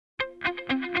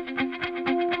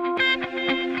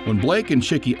When Blake and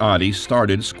Chicky Otte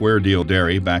started Square Deal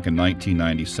Dairy back in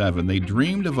 1997, they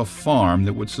dreamed of a farm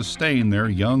that would sustain their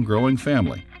young, growing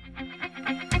family.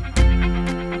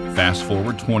 Fast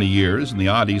forward 20 years, and the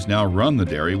Ottes now run the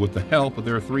dairy with the help of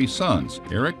their 3 sons,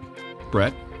 Eric,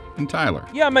 Bret, and Tyler.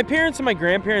 Yeah, my parents and my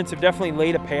grandparents have definitely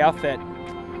laid a path that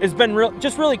has been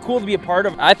just really cool to be a part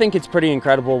of. I think it's pretty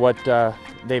incredible what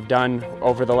they've done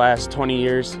over the last 20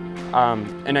 years.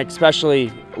 And I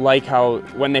especially like how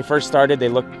when they first started,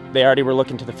 they already were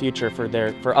looking to the future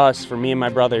for us, for me and my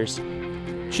brothers.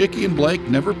 Chicky and Blake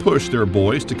never pushed their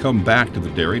boys to come back to the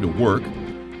dairy to work,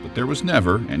 but there was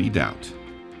never any doubt.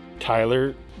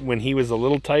 Tyler, when he was a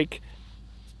little tyke,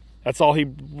 that's all he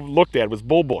looked at was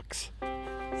bull books.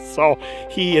 So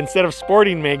he, instead of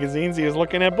sporting magazines, he was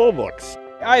looking at bull books.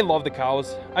 I love the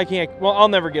cows. I'll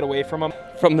never get away from them.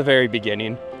 From the very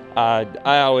beginning.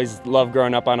 I always loved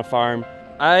growing up on a farm.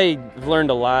 I've learned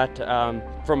a lot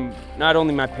from not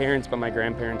only my parents, but my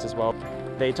grandparents as well.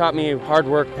 They taught me hard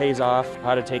work pays off,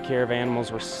 how to take care of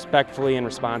animals respectfully and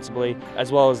responsibly,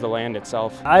 as well as the land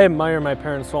itself. I admire my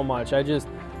parents so much.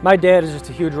 My dad is just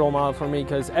a huge role model for me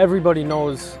because everybody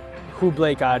knows who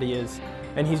Blake Otte is,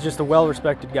 and he's just a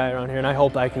well-respected guy around here, and I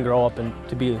hope I can grow up and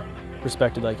to be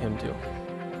respected like him too.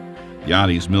 The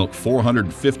Ottes milk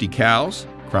 450 cows,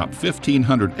 crop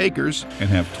 1,500 acres, and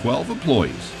have 12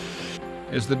 employees.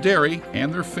 As the dairy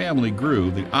and their family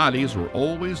grew, the Ottes were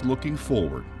always looking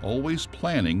forward, always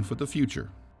planning for the future.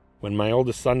 When my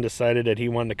oldest son decided that he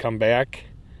wanted to come back,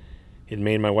 it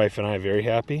made my wife and I very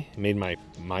happy. It made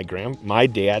my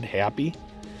dad happy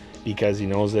because he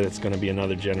knows that it's going to be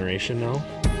another generation now.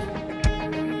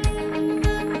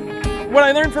 What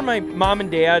I learned from my mom and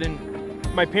dad and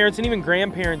my parents and even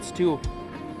grandparents too,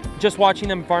 just watching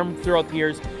them farm throughout the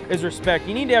years, is respect.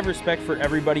 You need to have respect for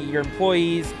everybody, your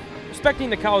employees, respecting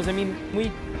the cows. I mean,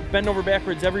 we bend over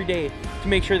backwards every day to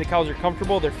make sure the cows are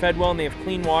comfortable, they're fed well, and they have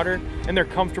clean water, and they're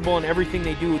comfortable in everything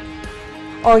they do.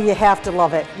 Oh, you have to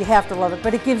love it. You have to love it.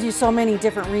 But it gives you so many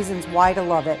different reasons why to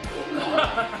love it.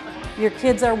 Your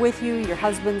kids are with you, your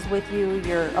husband's with you,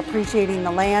 you're appreciating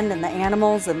the land and the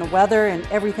animals and the weather and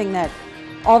everything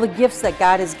all the gifts that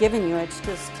God has given you. It's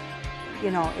just,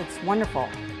 it's wonderful.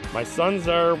 My sons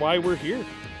are why we're here.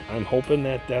 I'm hoping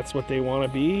that that's what they want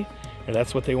to be, and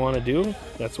that's what they want to do.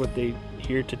 That's what they're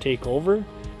here to take over,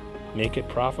 make it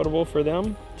profitable for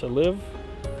them to live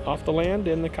off the land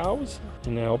and the cows.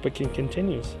 And I hope it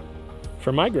continues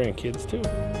for my grandkids too.